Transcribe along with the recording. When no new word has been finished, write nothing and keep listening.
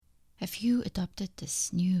Have you adopted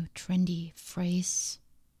this new trendy phrase,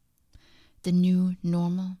 the new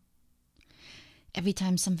normal? Every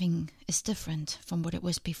time something is different from what it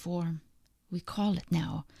was before, we call it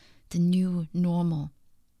now the new normal.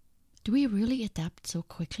 Do we really adapt so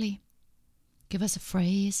quickly? Give us a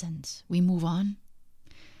phrase and we move on?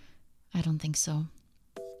 I don't think so.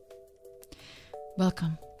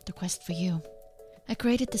 Welcome to Quest for You. I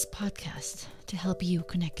created this podcast to help you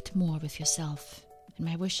connect more with yourself. And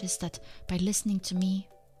my wish is that by listening to me,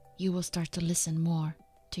 you will start to listen more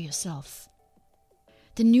to yourself.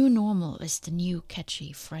 The new normal is the new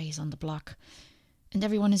catchy phrase on the block, and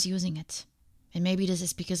everyone is using it. And maybe this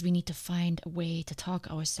is because we need to find a way to talk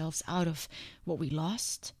ourselves out of what we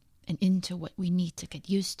lost and into what we need to get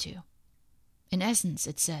used to. In essence,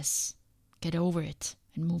 it says, get over it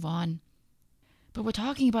and move on. But we're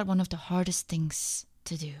talking about one of the hardest things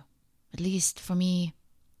to do, at least for me,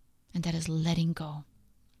 and that is letting go.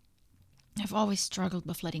 I've always struggled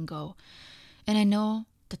with letting go, and I know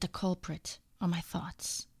that the culprit are my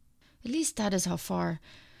thoughts. At least that is how far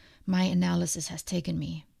my analysis has taken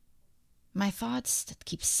me. My thoughts that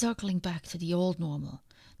keep circling back to the old normal,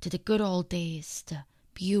 to the good old days, the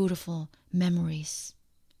beautiful memories.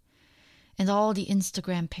 And all the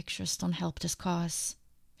Instagram pictures don't help this cause.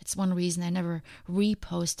 It's one reason I never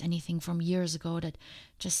repost anything from years ago that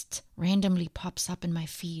just randomly pops up in my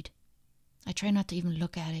feed. I try not to even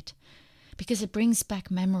look at it, because it brings back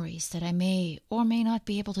memories that I may or may not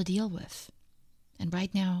be able to deal with. And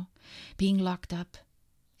right now, being locked up,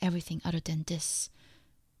 everything other than this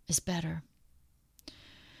is better.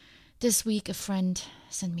 This week, a friend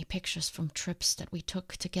sent me pictures from trips that we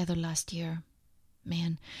took together last year.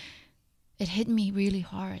 Man, it hit me really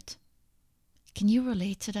hard. Can you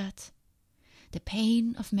relate to that? The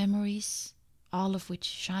pain of memories, all of which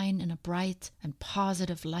shine in a bright and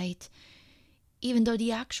positive light, even though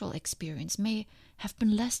the actual experience may have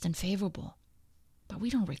been less than favorable. But we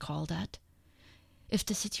don't recall that. If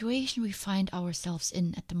the situation we find ourselves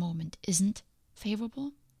in at the moment isn't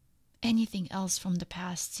favorable, anything else from the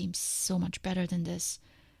past seems so much better than this.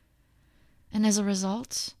 And as a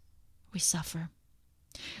result, we suffer.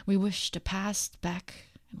 We wish the past back,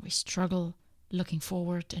 and we struggle looking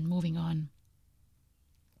forward and moving on.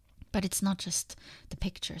 But it's not just the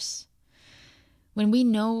pictures. When we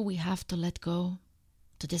know we have to let go,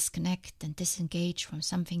 to disconnect and disengage from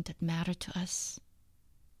something that mattered to us,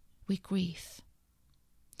 we grieve.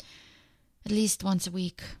 At least once a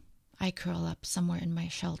week, I curl up somewhere in my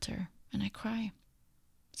shelter and I cry.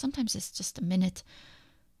 Sometimes it's just a minute,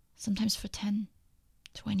 sometimes for 10,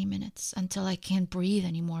 20 minutes, until I can't breathe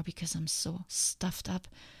anymore because I'm so stuffed up.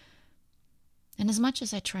 And as much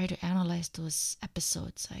as I try to analyze those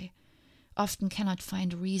episodes, I often cannot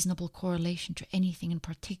find a reasonable correlation to anything in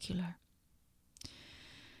particular.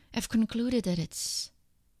 I've concluded that it's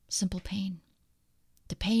simple pain.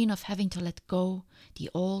 The pain of having to let go the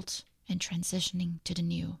old and transitioning to the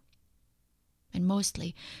new. And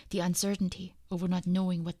mostly the uncertainty over not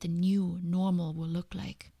knowing what the new normal will look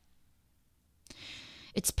like.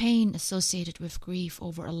 It's pain associated with grief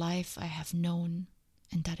over a life I have known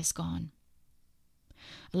and that is gone.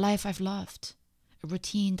 A life I've loved, a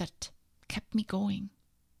routine that kept me going,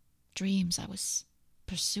 dreams I was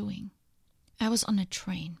pursuing. I was on a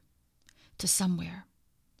train to somewhere,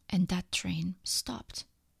 and that train stopped.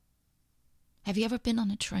 Have you ever been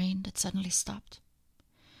on a train that suddenly stopped?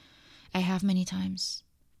 I have many times.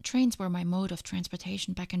 Trains were my mode of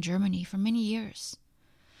transportation back in Germany for many years.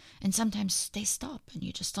 And sometimes they stop, and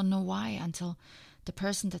you just don't know why until the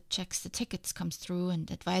person that checks the tickets comes through and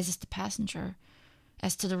advises the passenger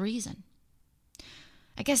as to the reason.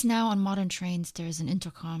 I guess now on modern trains there is an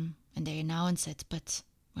intercom and they announce it, but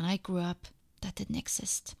when I grew up, that didn't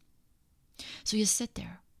exist. So you sit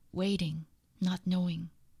there, waiting, not knowing.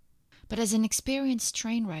 But as an experienced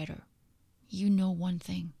train rider, you know one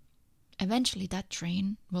thing. Eventually that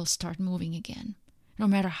train will start moving again, no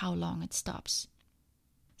matter how long it stops.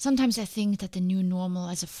 Sometimes I think that the new normal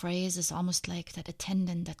as a phrase is almost like that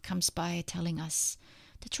attendant that comes by telling us,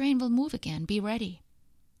 the train will move again, be ready.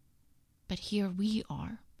 But here we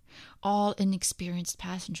are, all inexperienced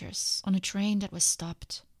passengers on a train that was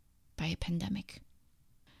stopped by a pandemic,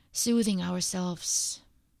 soothing ourselves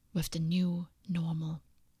with the new normal,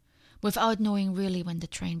 without knowing really when the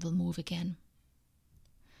train will move again.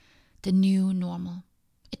 The new normal,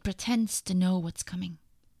 it pretends to know what's coming.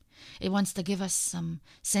 It wants to give us some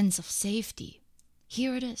sense of safety.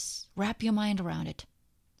 Here it is, wrap your mind around it.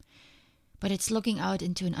 But it's looking out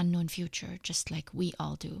into an unknown future, just like we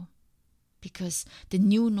all do. Because the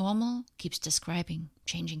new normal keeps describing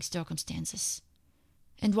changing circumstances.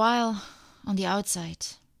 And while, on the outside,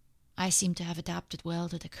 I seem to have adapted well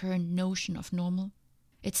to the current notion of normal.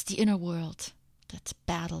 It's the inner world that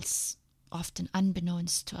battles, often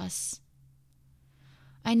unbeknownst to us.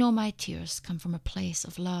 I know my tears come from a place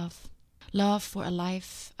of love. Love for a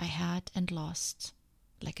life I had and lost,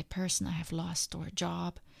 like a person I have lost or a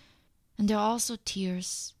job. And there are also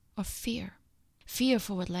tears of fear. Fear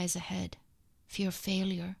for what lies ahead. Fear of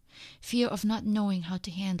failure. Fear of not knowing how to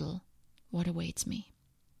handle what awaits me.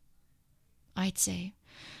 I'd say,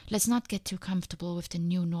 let's not get too comfortable with the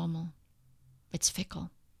new normal. It's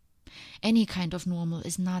fickle. Any kind of normal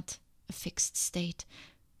is not a fixed state.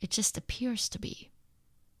 It just appears to be.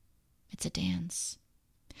 It's a dance.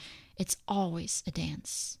 It's always a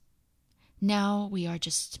dance. Now we are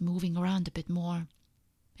just moving around a bit more.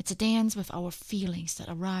 It's a dance with our feelings that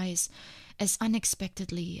arise as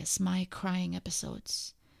unexpectedly as my crying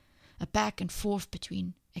episodes. A back and forth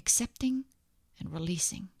between accepting and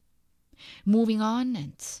releasing. Moving on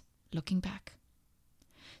and looking back.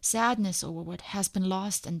 Sadness over what has been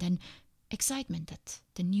lost and then excitement that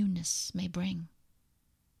the newness may bring.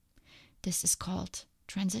 This is called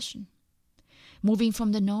transition. Moving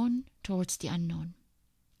from the known towards the unknown.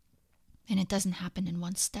 And it doesn't happen in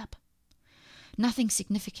one step. Nothing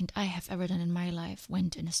significant I have ever done in my life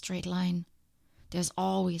went in a straight line. There's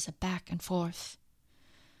always a back and forth.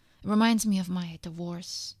 It reminds me of my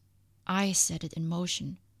divorce. I set it in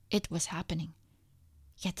motion. It was happening.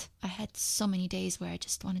 Yet I had so many days where I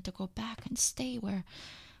just wanted to go back and stay where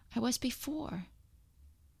I was before.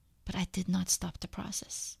 But I did not stop the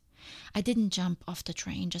process. I didn't jump off the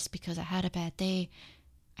train just because I had a bad day.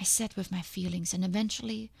 I sat with my feelings, and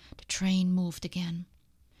eventually the train moved again.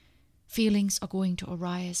 Feelings are going to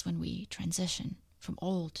arise when we transition from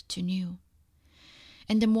old to new.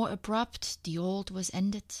 And the more abrupt the old was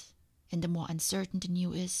ended, and the more uncertain the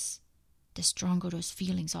new is, the stronger those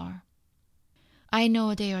feelings are. I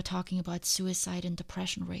know they are talking about suicide and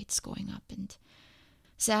depression rates going up, and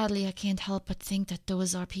sadly I can't help but think that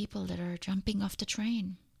those are people that are jumping off the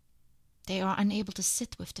train. They are unable to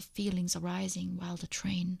sit with the feelings arising while the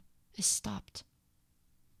train is stopped.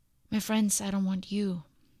 My friends, I don't want you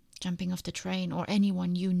jumping off the train or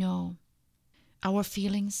anyone you know. Our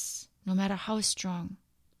feelings, no matter how strong,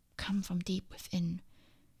 come from deep within.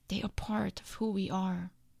 They are part of who we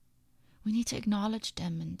are. We need to acknowledge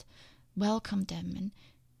them and welcome them and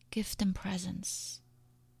give them presence.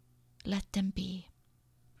 Let them be.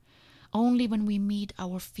 Only when we meet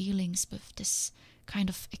our feelings with this kind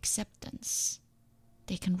of acceptance,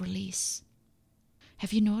 they can release.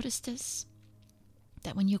 Have you noticed this?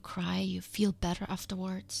 That when you cry, you feel better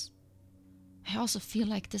afterwards? I also feel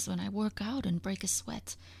like this when I work out and break a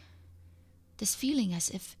sweat. This feeling as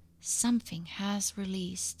if something has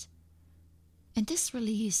released. And this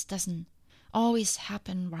release doesn't always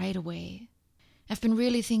happen right away. I've been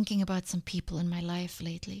really thinking about some people in my life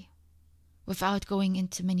lately. Without going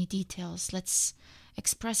into many details, let's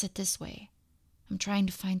express it this way. I'm trying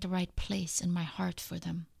to find the right place in my heart for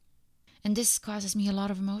them. And this causes me a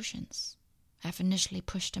lot of emotions. I've initially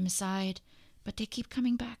pushed them aside, but they keep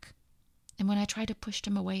coming back. And when I try to push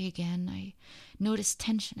them away again, I notice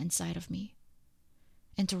tension inside of me.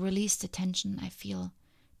 And to release the tension, I feel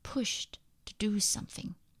pushed to do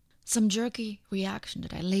something. Some jerky reaction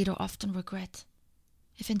that I later often regret.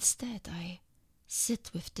 If instead I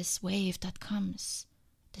sit with this wave that comes,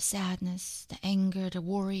 the sadness, the anger, the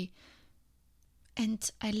worry, and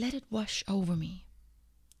I let it wash over me.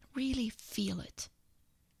 Really feel it.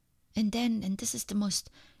 And then, and this is the most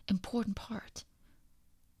important part,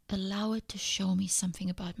 allow it to show me something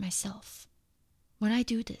about myself. When I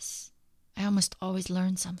do this, I almost always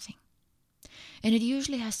learn something. And it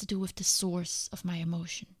usually has to do with the source of my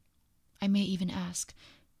emotion. I may even ask,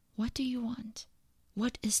 what do you want?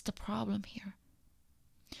 What is the problem here?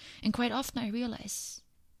 And quite often I realize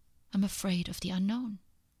I'm afraid of the unknown.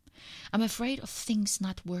 I'm afraid of things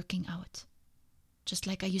not working out. Just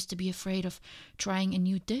like I used to be afraid of trying a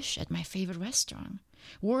new dish at my favorite restaurant,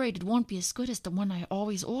 worried it won't be as good as the one I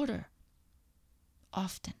always order.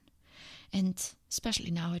 Often, and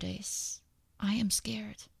especially nowadays, I am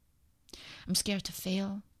scared. I'm scared to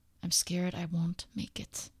fail. I'm scared I won't make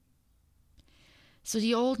it. So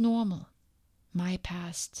the old normal, my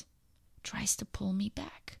past, tries to pull me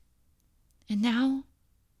back. And now,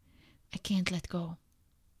 I can't let go.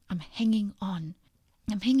 I'm hanging on.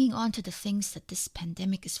 I'm hanging on to the things that this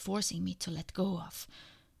pandemic is forcing me to let go of.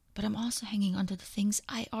 But I'm also hanging on to the things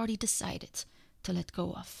I already decided to let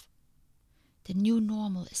go of. The new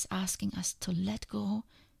normal is asking us to let go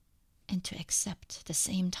and to accept at the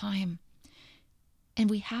same time. And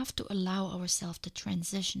we have to allow ourselves the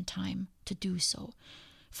transition time to do so,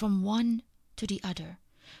 from one to the other,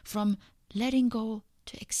 From letting go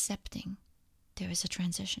to accepting, there is a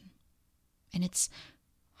transition. And it's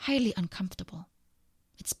highly uncomfortable.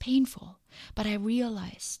 It's painful. But I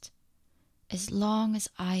realized as long as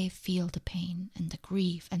I feel the pain and the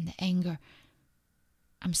grief and the anger,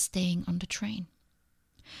 I'm staying on the train.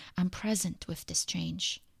 I'm present with this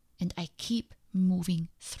change, and I keep moving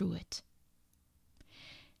through it.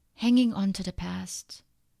 Hanging on to the past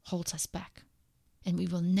holds us back, and we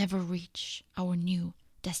will never reach our new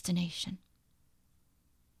destination.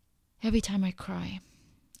 Every time I cry,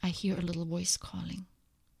 I hear a little voice calling.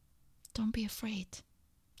 Don't be afraid,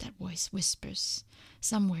 that voice whispers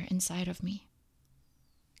somewhere inside of me.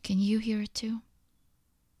 Can you hear it too?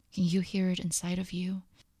 Can you hear it inside of you?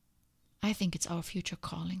 I think it's our future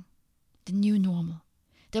calling, the new normal,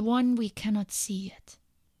 the one we cannot see yet.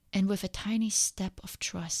 And with a tiny step of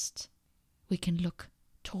trust, we can look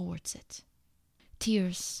towards it.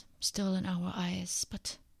 Tears still in our eyes,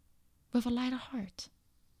 but with a lighter heart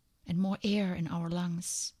and more air in our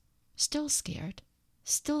lungs. Still scared,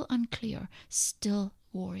 still unclear, still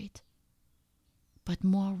worried, but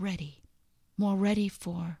more ready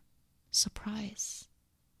for surprise,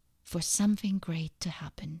 for something great to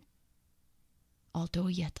happen, although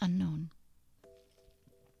yet unknown.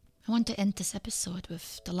 I want to end this episode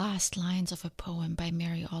with the last lines of a poem by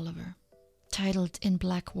Mary Oliver, titled In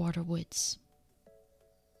Blackwater Woods.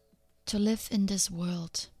 To live in this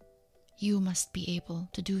world, you must be able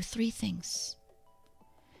to do 3 things.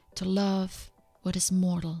 To love what is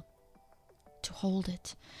mortal, to hold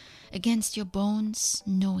it against your bones,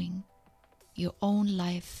 knowing your own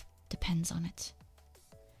life depends on it.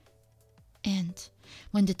 And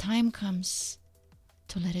when the time comes,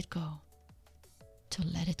 to let it go. To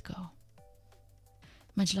let it go.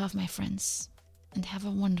 Much love, my friends, and have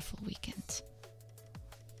a wonderful weekend.